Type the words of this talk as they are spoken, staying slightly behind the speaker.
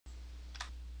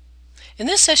In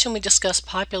this session we discuss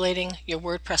populating your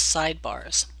WordPress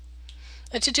sidebars.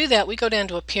 And to do that we go down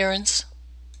to Appearance,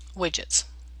 Widgets.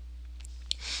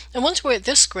 And once we're at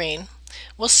this screen,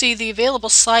 we'll see the available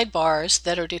sidebars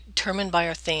that are determined by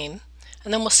our theme,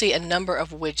 and then we'll see a number of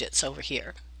widgets over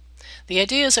here. The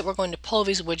idea is that we're going to pull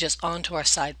these widgets onto our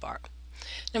sidebar.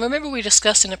 Now remember, we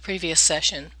discussed in a previous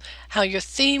session how your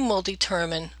theme will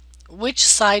determine which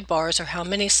sidebars or how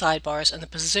many sidebars and the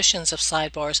positions of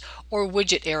sidebars, or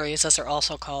widget areas as they're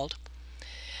also called,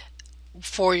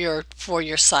 for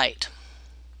your site.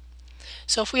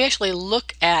 So if we actually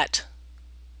look at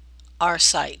our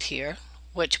site here,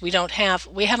 which we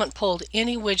haven't pulled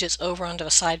any widgets over onto the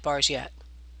sidebars yet.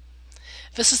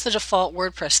 This is the default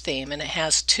WordPress theme, and it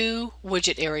has two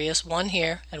widget areas, one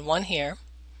here and one here.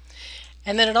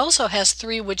 And then it also has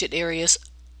three widget areas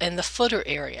in the footer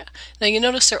area. Now you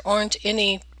notice there aren't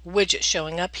any widgets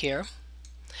showing up here,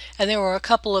 and there are a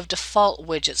couple of default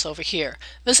widgets over here.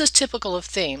 This is typical of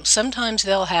themes. Sometimes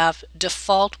they'll have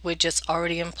default widgets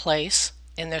already in place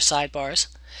in their sidebars,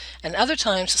 and other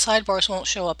times the sidebars won't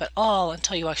show up at all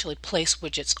until you actually place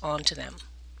widgets onto them.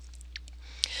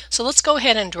 So let's go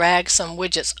ahead and drag some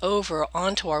widgets over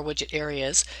onto our widget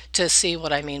areas to see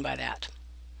what I mean by that.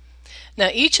 Now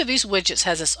each of these widgets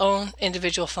has its own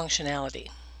individual functionality.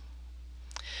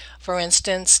 For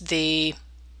instance, the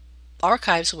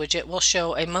Archives widget will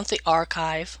show a monthly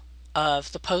archive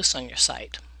of the posts on your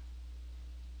site.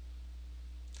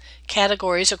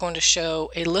 Categories are going to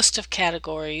show a list of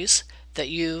categories that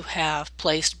you have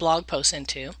placed blog posts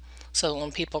into, so that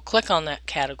when people click on that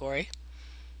category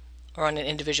or on an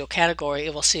individual category,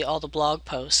 it will see all the blog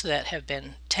posts that have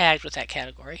been tagged with that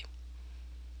category.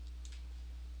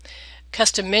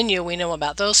 Custom menu, we know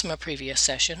about those from a previous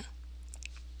session.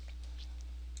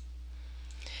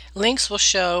 Links will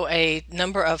show a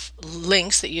number of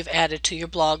links that you've added to your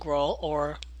blog roll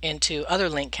or into other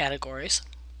link categories.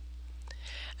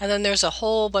 And then there's a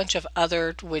whole bunch of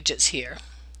other widgets here.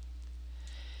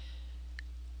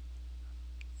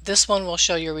 This one will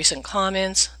show your recent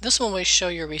comments. This one will show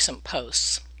your recent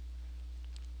posts.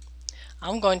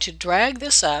 I'm going to drag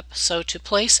this up, so to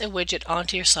place a widget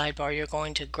onto your sidebar, you're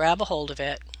going to grab a hold of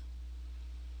it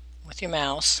with your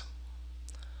mouse,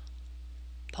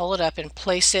 pull it up and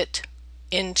place it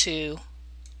into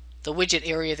the widget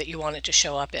area that you want it to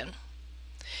show up in.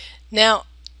 Now,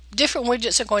 different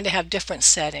widgets are going to have different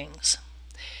settings.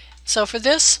 So for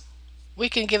this, we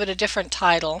can give it a different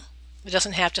title. It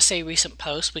doesn't have to say recent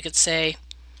posts. We could say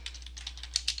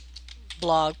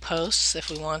blog posts if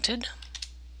we wanted.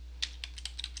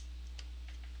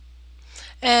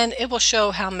 And it will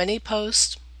show how many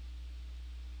posts.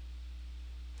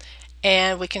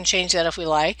 And we can change that if we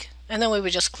like. And then we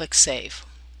would just click Save.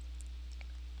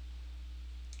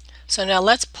 So now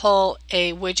let's pull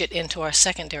a widget into our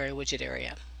secondary widget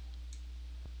area.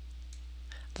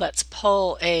 Let's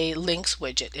pull a links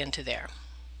widget into there.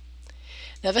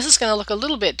 Now this is going to look a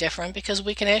little bit different because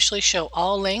we can actually show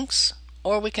all links,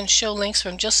 or we can show links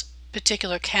from just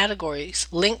particular categories,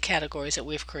 link categories that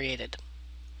we've created.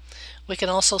 We can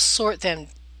also sort them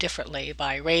differently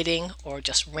by rating, or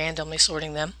just randomly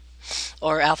sorting them,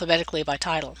 or alphabetically by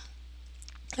title.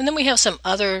 And then we have some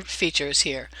other features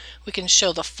here. We can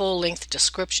show the full length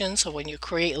description, so when you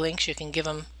create links you can give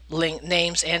them link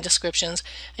names and descriptions,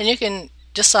 and you can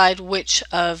decide which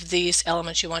of these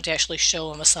elements you want to actually show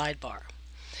on the sidebar.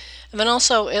 And then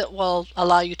also it will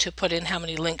allow you to put in how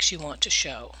many links you want to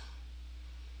show.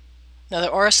 Now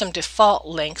there are some default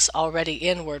links already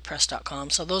in WordPress.com,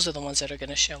 so those are the ones that are going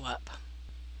to show up.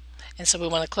 And so we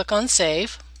want to click on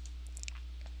Save,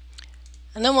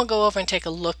 and then we'll go over and take a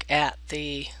look at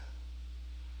the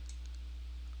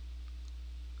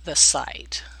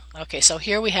site. Okay, so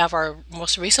here we have our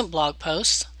most recent blog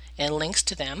posts and links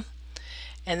to them.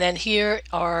 And then here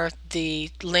are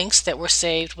the links that were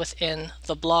saved within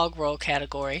the blog roll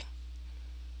category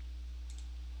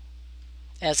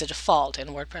as a default in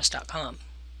WordPress.com.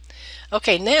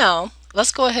 Okay, now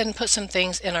let's go ahead and put some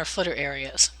things in our footer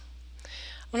areas. I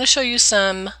want to show you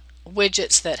some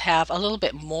widgets that have a little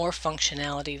bit more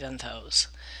functionality than those.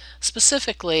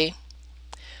 Specifically,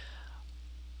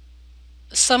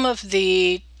 some of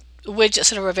the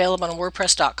widgets that are available on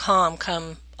WordPress.com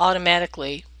come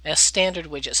automatically as standard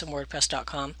widgets in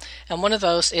WordPress.com, and one of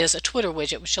those is a Twitter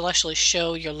widget, which will actually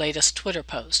show your latest Twitter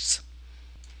posts.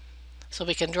 So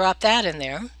we can drop that in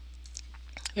there.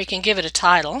 We can give it a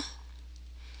title.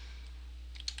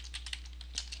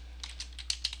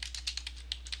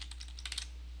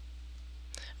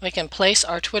 We can place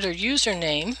our Twitter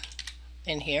username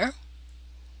in here.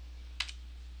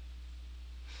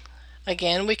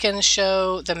 Again, we can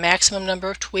show the maximum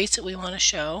number of tweets that we want to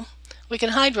show. We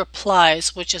can hide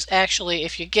replies, which is actually,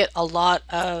 if you get a lot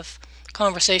of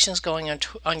conversations going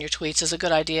on your tweets, is a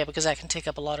good idea because that can take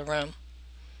up a lot of room.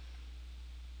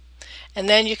 And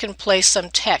then you can place some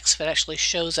text that actually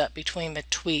shows up between the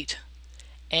tweet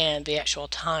and the actual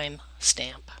time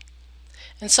stamp.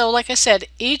 And so, like I said,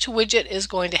 each widget is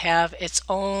going to have its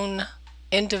own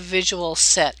individual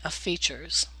set of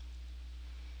features.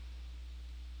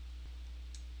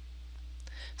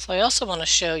 So I also want to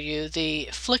show you the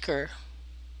Flickr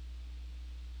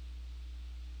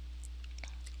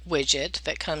widget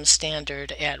that comes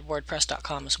standard at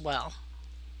WordPress.com as well.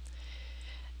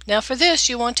 Now for this,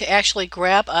 you want to actually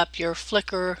grab up your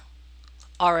Flickr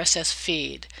RSS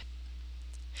feed.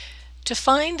 To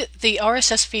find the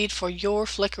RSS feed for your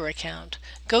Flickr account,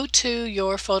 go to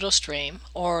your photo stream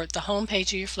or the home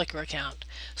page of your Flickr account.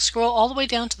 Scroll all the way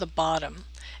down to the bottom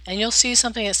and you'll see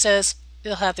something that says,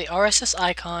 you'll have the RSS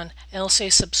icon and it'll say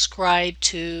subscribe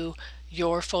to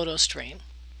your photo stream.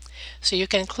 So you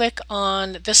can click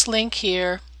on this link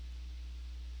here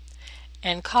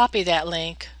and copy that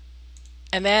link,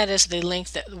 and that is the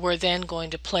link that we're then going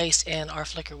to place in our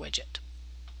Flickr widget.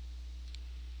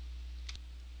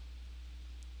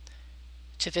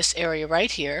 To this area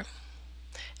right here,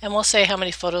 and we'll say how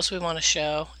many photos we want to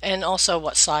show and also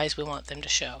what size we want them to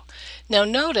show. Now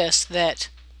notice that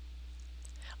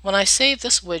when I save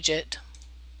this widget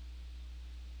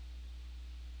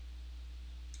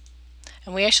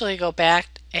and we actually go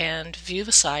back and view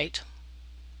the site,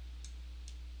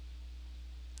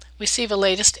 we see the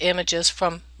latest images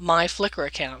from my Flickr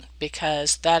account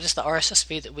because that is the RSS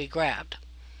feed that we grabbed.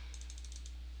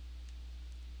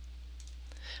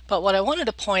 But what I wanted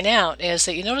to point out is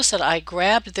that you notice that I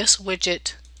grabbed this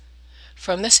widget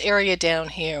from this area down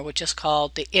here, which is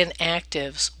called the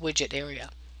Inactives widget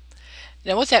area.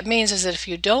 Now what that means is that if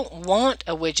you don't want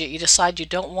a widget, you decide you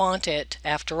don't want it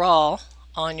after all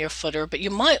on your footer, but you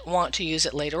might want to use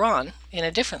it later on in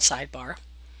a different sidebar,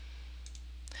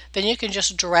 then you can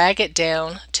just drag it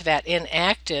down to that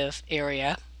inactive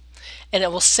area and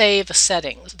it will save the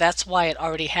settings. That's why it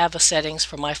already has the settings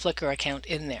for my Flickr account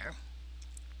in there.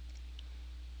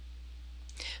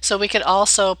 So we could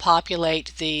also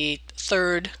populate the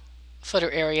third footer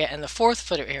area and the fourth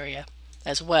footer area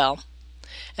as well,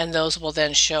 and those will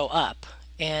then show up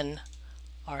in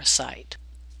our site.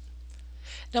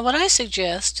 Now what I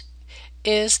suggest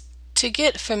is to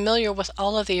get familiar with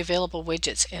all of the available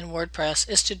widgets in WordPress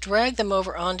is to drag them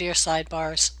over onto your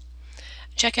sidebars,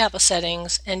 check out the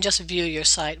settings, and just view your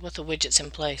site with the widgets in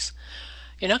place.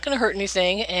 You're not going to hurt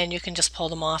anything and you can just pull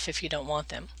them off if you don't want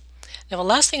them. Now the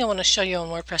last thing I want to show you on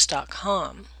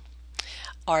WordPress.com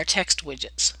are text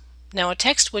widgets. Now a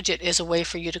text widget is a way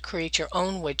for you to create your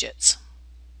own widgets.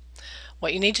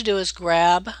 What you need to do is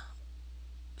grab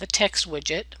the text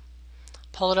widget,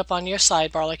 pull it up on your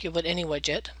sidebar like you would any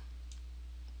widget,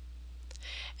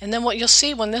 and then what you'll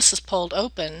see when this is pulled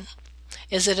open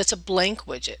is that it's a blank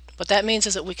widget. What that means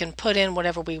is that we can put in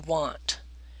whatever we want.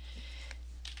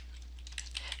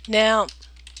 Now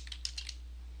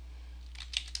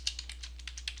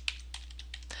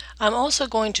I'm also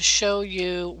going to show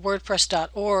you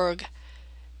WordPress.org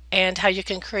and how you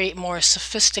can create more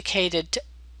sophisticated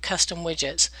custom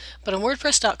widgets. But on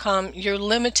WordPress.com you're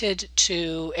limited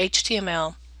to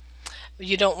HTML.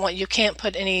 You can't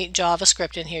put any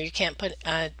JavaScript in here. You can't put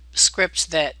scripts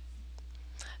that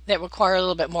require a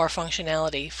little bit more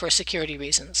functionality for security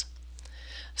reasons.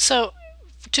 So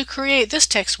to create this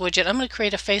text widget, I'm going to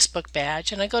create a Facebook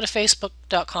badge, and I go to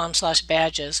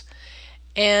facebook.com/badges.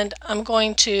 And I'm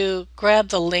going to grab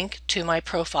the link to my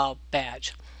profile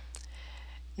badge.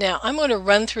 Now I'm going to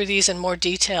run through these in more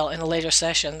detail in a later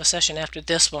session, the session after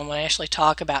this one, when I actually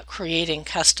talk about creating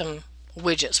custom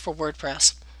widgets for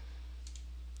WordPress.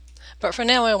 But for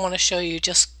now I want to show you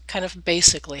just kind of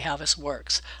basically how this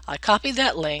works. I copy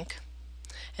that link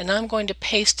and I'm going to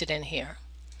paste it in here.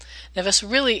 Now this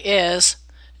really is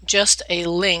just a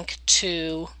link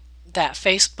to that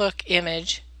Facebook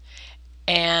image,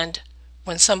 and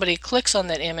when somebody clicks on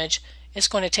that image, it's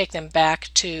going to take them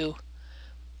back to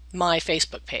my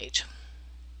Facebook page.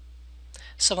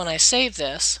 So when I save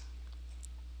this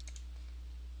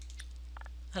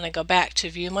and I go back to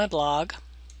view my blog,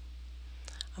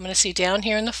 I'm going to see down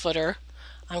here in the footer,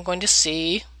 I'm going to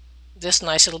see this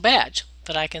nice little badge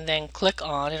that I can then click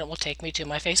on and it will take me to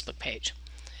my Facebook page.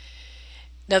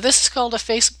 Now this is called a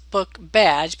Facebook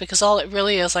badge because all it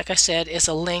really is, like I said, is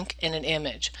a link and an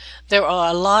image. There are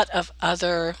a lot of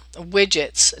other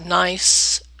widgets,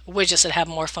 nice widgets that have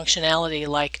more functionality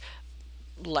like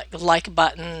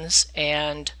buttons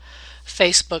and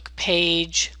Facebook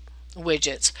page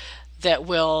widgets that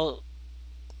will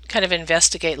kind of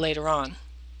investigate later on.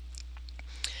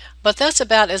 But that's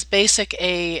about as basic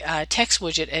a text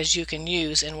widget as you can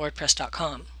use in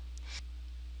WordPress.com.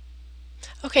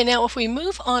 Okay, now if we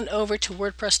move on over to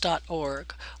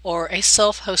WordPress.org, or a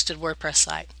self-hosted WordPress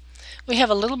site, we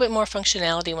have a little bit more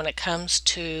functionality when it comes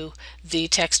to the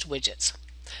text widgets.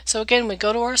 So again, we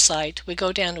go to our site, we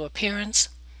go down to Appearance,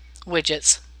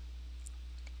 Widgets,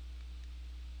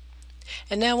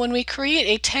 and now when we create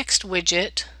a text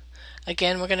widget,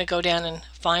 again we're going to go down and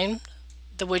find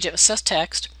the widget that says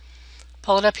text,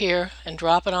 pull it up here and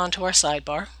drop it onto our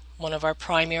sidebar, one of our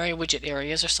primary widget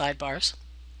areas or sidebars.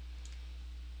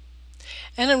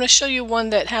 And I'm going to show you one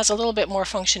that has a little bit more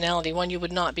functionality, one you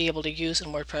would not be able to use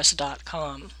in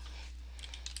WordPress.com.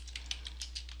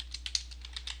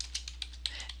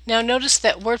 Now notice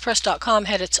that WordPress.com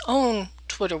had its own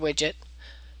Twitter widget,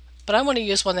 but I want to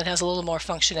use one that has a little more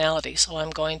functionality, so I'm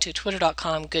going to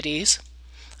Twitter.com Goodies.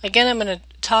 Again, I'm going to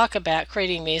talk about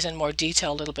creating these in more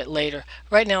detail a little bit later.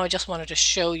 Right now I just wanted to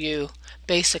show you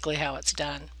basically how it's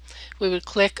done. We would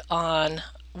click on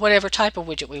whatever type of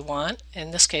widget we want.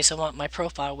 In this case I want my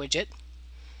profile widget.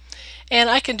 And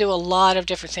I can do a lot of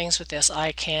different things with this.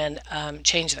 I can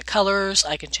change the colors,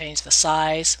 I can change the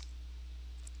size,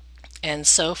 and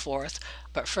so forth.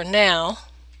 But for now,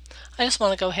 I just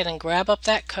want to go ahead and grab up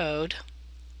that code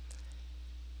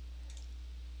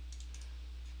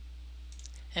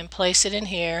and place it in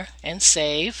here and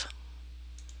save.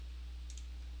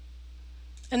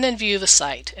 And then view the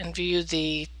site and view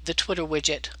the Twitter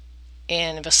widget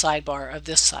in the sidebar of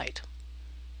this site.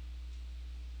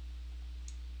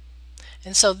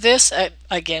 And so this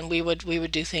again we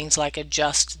would do things like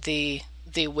adjust the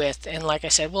width, and like I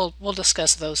said, we'll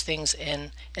discuss those things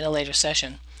in a later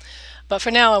session. But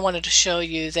for now I wanted to show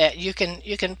you that you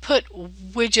can put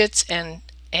widgets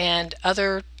and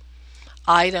other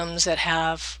items that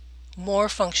have more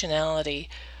functionality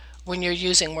when you're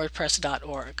using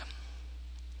WordPress.org.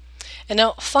 And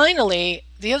now finally,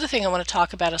 the other thing I want to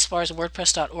talk about as far as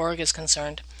WordPress.org is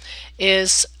concerned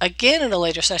is, again in a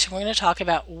later session, we're going to talk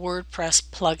about WordPress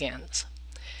plugins.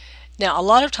 Now a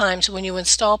lot of times when you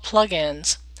install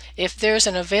plugins, if there's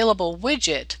an available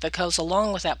widget that goes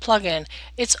along with that plugin,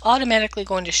 it's automatically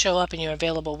going to show up in your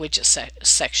available widget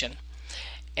section.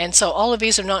 And so all of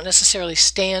these are not necessarily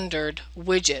standard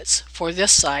widgets for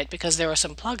this site because there are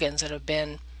some plugins that have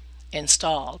been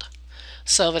installed.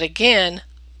 So that again,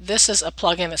 this is a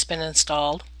plugin that's been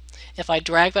installed. If I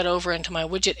drag that over into my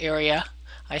widget area,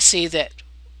 I see that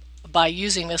by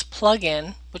using this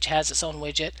plugin, which has its own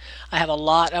widget, I have a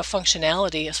lot of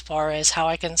functionality as far as how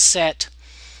I can set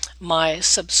my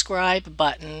subscribe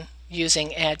button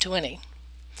using Add to Any.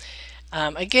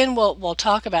 Again, we'll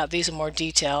talk about these in more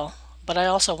detail, but I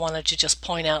also wanted to just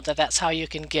point out that that's how you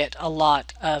can get a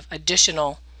lot of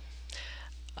additional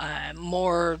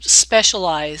more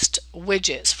specialized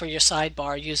widgets for your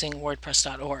sidebar using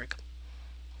WordPress.org.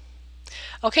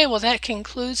 Okay, well that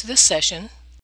concludes this session.